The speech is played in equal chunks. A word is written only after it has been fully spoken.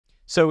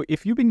So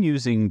if you've been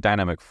using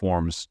dynamic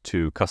forms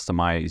to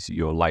customize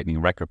your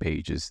Lightning record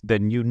pages,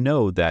 then you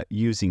know that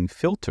using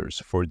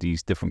filters for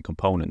these different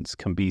components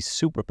can be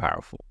super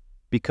powerful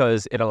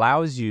because it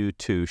allows you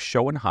to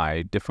show and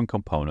hide different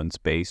components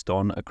based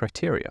on a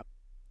criteria.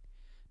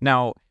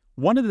 Now,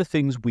 one of the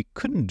things we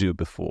couldn't do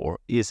before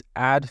is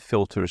add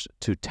filters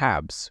to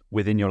tabs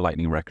within your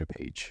Lightning record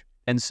page.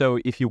 And so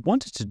if you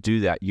wanted to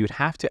do that, you'd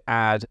have to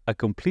add a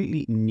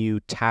completely new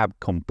tab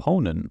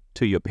component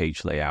to your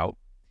page layout,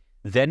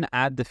 then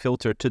add the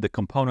filter to the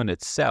component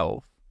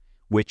itself,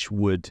 which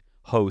would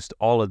host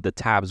all of the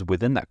tabs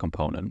within that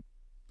component.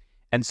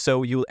 And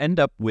so you'll end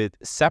up with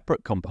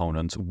separate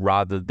components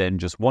rather than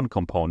just one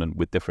component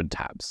with different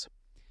tabs.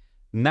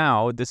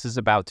 Now, this is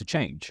about to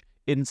change.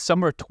 In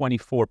Summer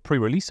 24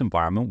 pre-release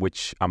environment,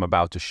 which I'm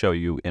about to show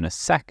you in a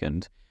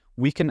second,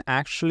 we can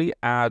actually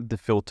add the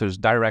filters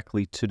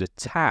directly to the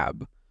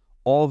tab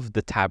of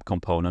the tab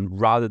component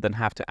rather than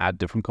have to add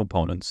different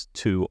components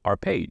to our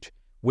page,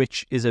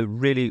 which is a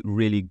really,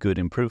 really good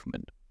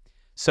improvement.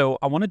 So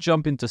I want to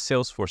jump into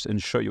Salesforce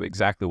and show you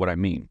exactly what I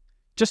mean.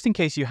 Just in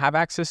case you have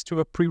access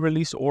to a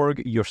pre-release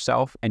org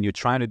yourself and you're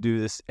trying to do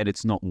this and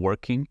it's not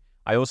working,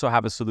 I also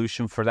have a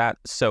solution for that.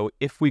 So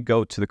if we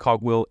go to the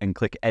cogwheel and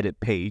click Edit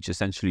Page,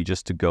 essentially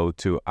just to go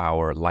to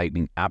our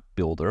Lightning App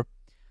Builder,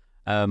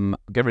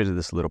 get rid of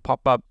this little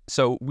pop-up.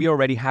 So we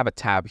already have a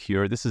tab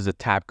here. This is a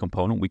tab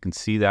component. We can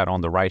see that on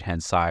the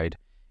right-hand side.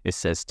 It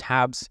says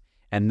Tabs.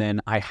 And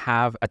then I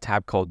have a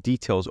tab called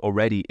Details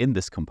already in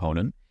this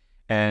component.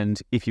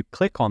 And if you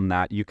click on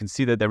that, you can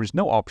see that there is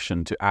no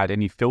option to add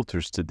any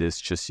filters to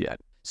this just yet.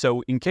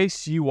 So in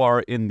case you are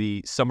in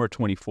the Summer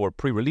 24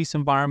 pre-release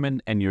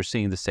environment and you're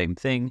seeing the same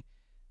thing,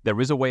 there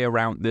is a way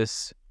around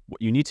this.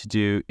 What you need to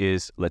do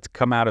is let's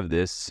come out of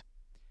this.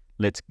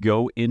 Let's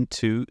go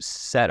into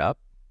Setup.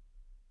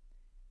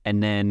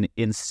 And then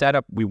in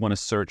Setup, we want to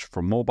search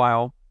for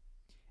mobile.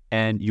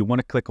 And you want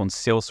to click on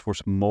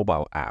Salesforce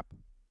mobile app.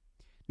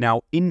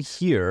 Now, in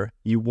here,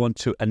 you want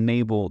to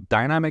enable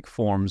dynamic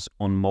forms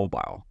on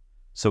mobile.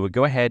 So we'll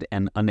go ahead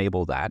and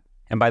enable that.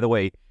 And by the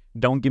way,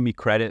 don't give me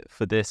credit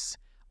for this.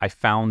 I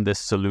found this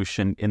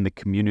solution in the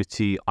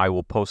community. I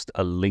will post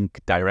a link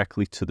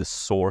directly to the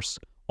source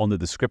on the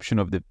description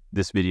of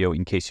this video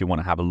in case you want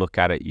to have a look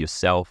at it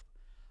yourself.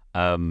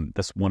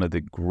 That's one of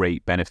the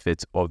great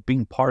benefits of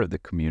being part of the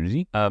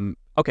community.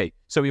 Okay,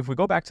 so if we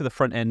go back to the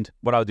front end,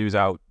 what I'll do is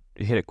I'll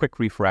hit a quick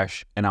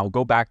refresh and I'll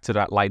go back to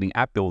that Lightning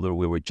App Builder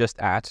we were just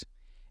at.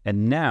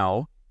 And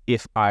now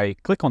if I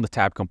click on the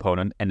tab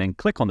component and then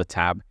click on the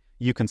tab,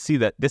 you can see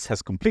that this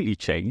has completely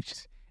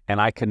changed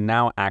and I can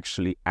now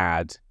actually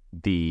add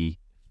the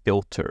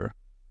filter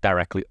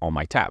directly on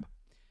my tab.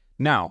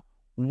 Now,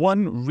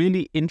 one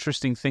really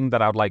interesting thing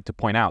that I'd like to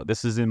point out,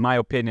 this is in my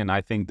opinion,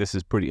 I think this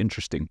is pretty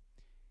interesting.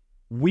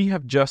 We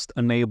have just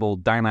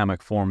enabled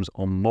dynamic forms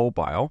on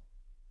mobile.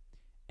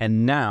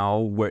 And now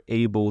we're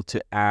able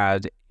to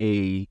add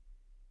a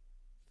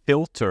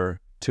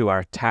filter to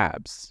our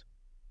tabs.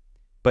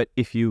 But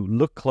if you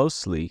look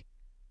closely,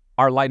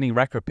 our Lightning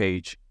record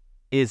page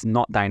is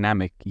not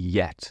dynamic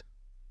yet.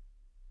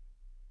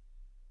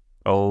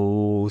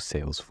 Oh,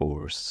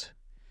 Salesforce.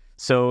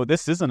 So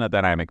this isn't a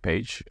dynamic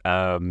page.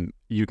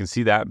 You can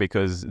see that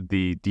because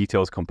the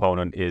details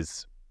component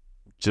is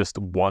just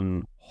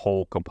one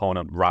whole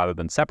component rather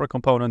than separate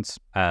components.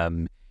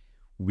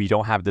 We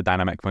don't have the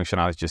dynamic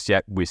functionality just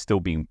yet. We're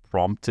still being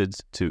prompted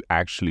to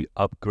actually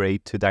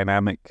upgrade to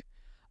dynamic.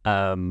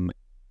 And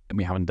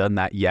we haven't done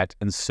that yet.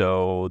 And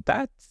so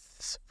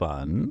that's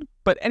fun.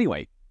 But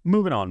anyway,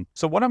 moving on.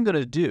 So what I'm going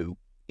to do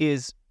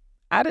is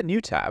add a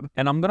new tab.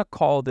 And I'm going to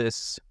call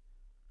this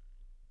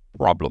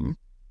Problem.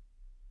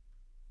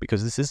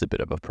 Because this is a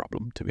bit of a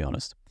problem, to be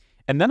honest.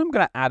 And then I'm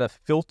going to add a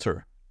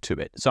filter to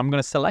it. So I'm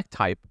going to select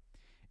type.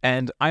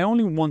 And I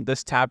only want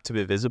this tab to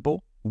be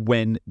visible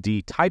when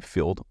the type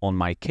field on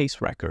my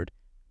case record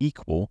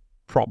equal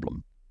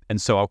problem.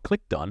 And so I'll click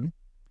done.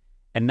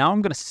 And now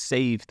I'm going to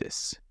save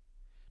this.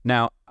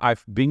 Now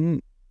I've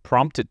been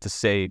prompted to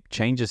say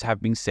changes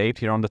have been saved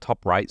here on the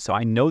top right. So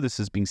I know this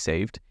is being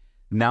saved.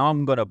 Now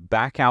I'm going to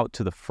back out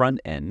to the front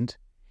end.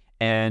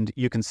 And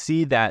you can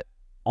see that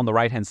on the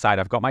right hand side,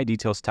 I've got my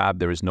details tab.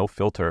 There is no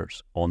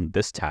filters on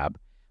this tab.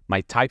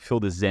 My type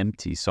field is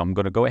empty. So I'm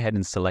going to go ahead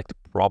and select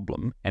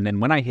problem. And then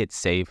when I hit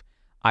save,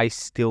 I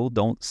still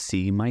don't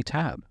see my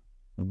tab.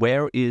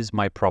 Where is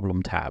my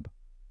problem tab?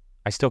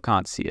 I still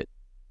can't see it.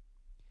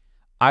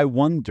 I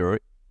wonder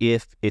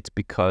if it's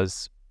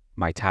because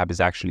my tab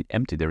is actually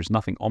empty. There is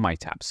nothing on my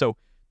tab. So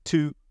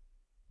to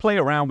play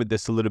around with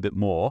this a little bit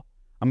more,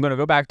 I'm going to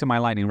go back to my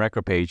Lightning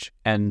record page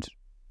and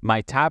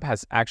my tab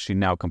has actually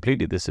now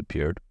completely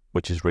disappeared,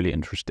 which is really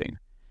interesting.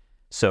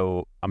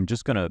 So I'm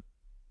just going to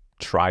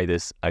try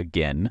this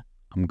again.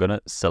 I'm going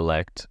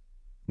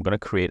to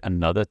create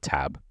another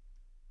tab.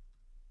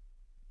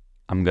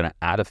 I'm going to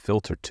add a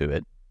filter to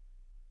it.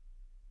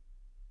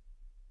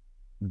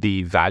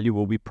 The value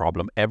will be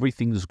problem.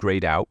 Everything is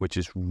grayed out, which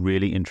is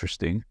really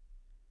interesting.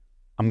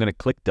 I'm going to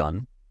click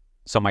done.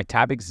 So my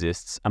tab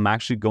exists. I'm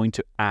actually going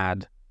to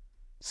add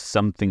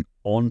something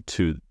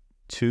onto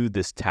to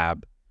this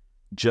tab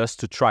just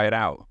to try it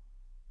out.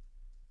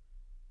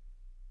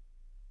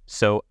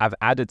 So I've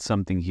added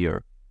something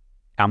here.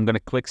 I'm going to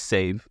click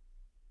save.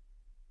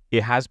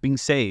 It has been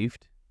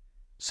saved.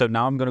 So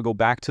now I'm going to go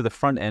back to the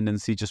front end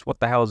and see just what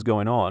the hell is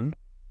going on.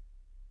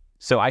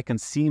 So I can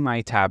see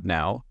my tab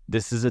now.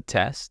 This is a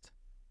test.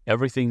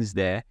 Everything's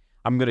there.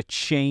 I'm going to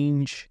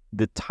change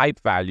the type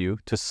value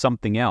to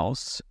something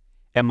else,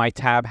 and my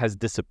tab has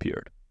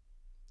disappeared.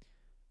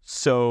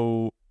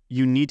 So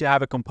you need to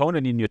have a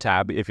component in your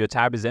tab. If your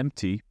tab is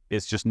empty,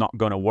 it's just not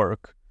going to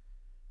work.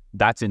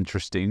 That's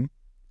interesting.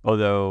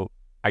 Although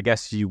I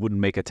guess you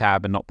wouldn't make a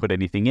tab and not put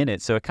anything in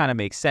it. So it kind of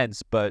makes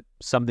sense, but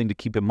something to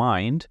keep in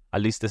mind,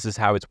 at least this is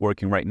how it's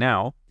working right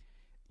now.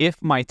 If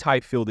my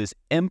type field is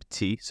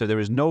empty, so there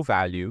is no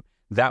value,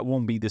 that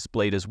won't be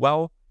displayed as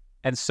well.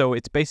 And so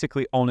it's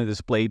basically only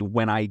displayed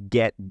when I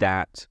get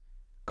that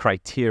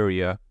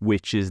criteria,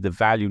 which is the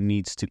value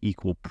needs to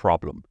equal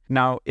problem.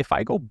 Now, if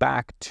I go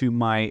back to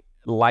my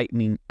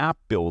Lightning app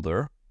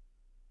builder,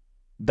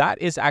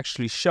 that is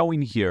actually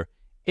showing here.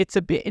 It's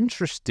a bit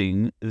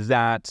interesting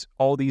that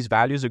all these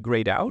values are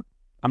grayed out.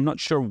 I'm not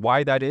sure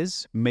why that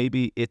is.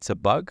 Maybe it's a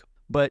bug,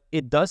 but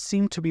it does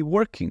seem to be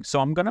working. So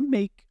I'm going to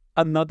make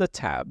another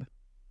tab,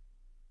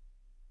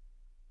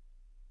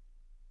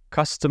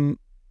 custom,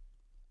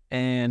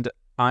 and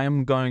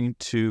I'm going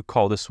to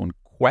call this one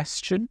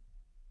question.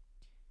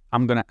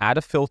 I'm going to add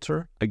a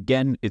filter.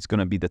 Again, it's going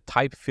to be the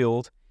type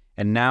field.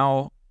 And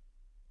now,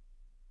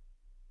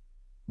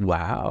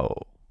 wow.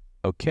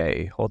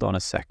 Okay, hold on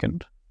a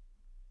second.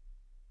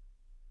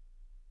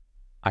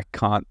 I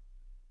can't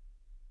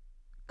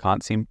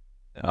seem,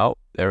 oh,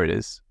 there it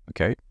is.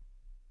 Okay.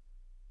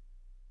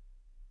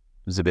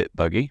 It's a bit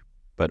buggy,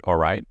 but all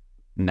right.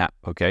 Now,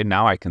 okay,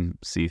 now I can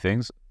see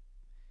things.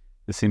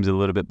 This seems a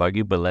little bit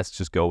buggy, but let's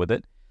just go with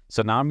it.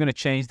 So now I'm going to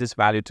change this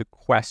value to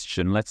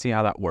question. Let's see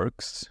how that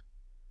works.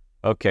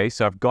 Okay,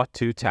 so I've got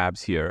two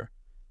tabs here.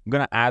 I'm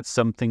going to add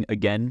something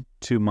again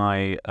to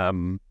my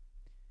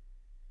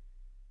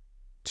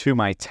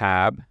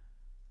tab.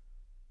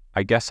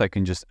 I guess I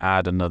can just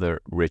add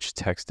another rich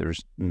text. There's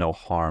no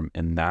harm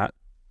in that.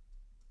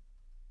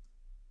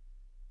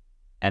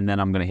 And then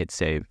I'm going to hit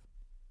save.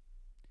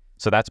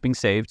 So that's being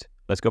saved.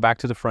 Let's go back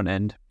to the front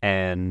end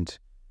and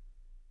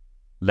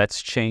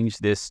let's change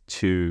this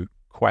to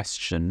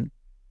question.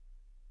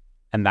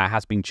 And that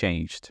has been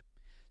changed.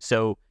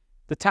 So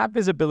the tab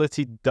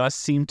visibility does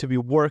seem to be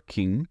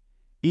working,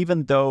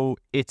 even though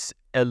it's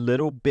a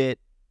little bit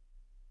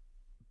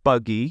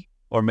buggy,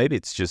 or maybe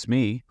it's just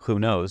me, who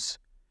knows.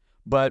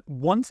 But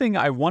one thing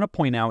I want to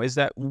point out is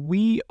that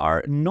we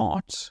are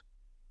not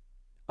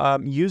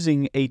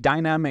using a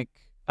dynamic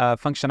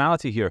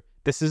functionality here.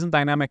 This isn't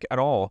dynamic at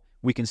all.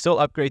 We can still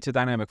upgrade to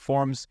dynamic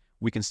forms.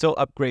 We can still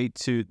upgrade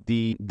to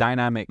the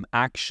dynamic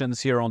actions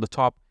here on the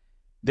top.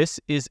 This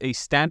is a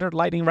standard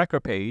Lightning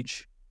record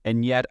page,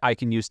 and yet I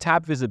can use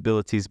tab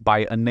visibilities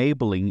by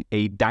enabling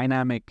a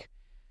dynamic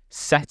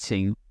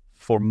setting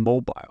for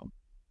mobile.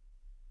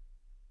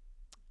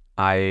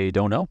 I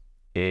don't know.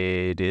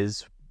 It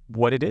is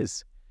what it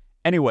is.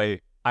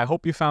 Anyway, I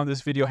hope you found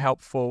this video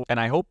helpful, and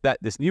I hope that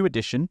this new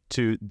addition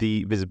to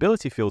the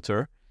visibility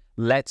filter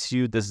lets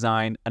you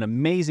design an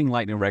amazing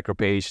Lightning record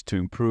page to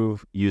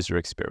improve user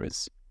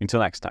experience. Until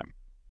next time.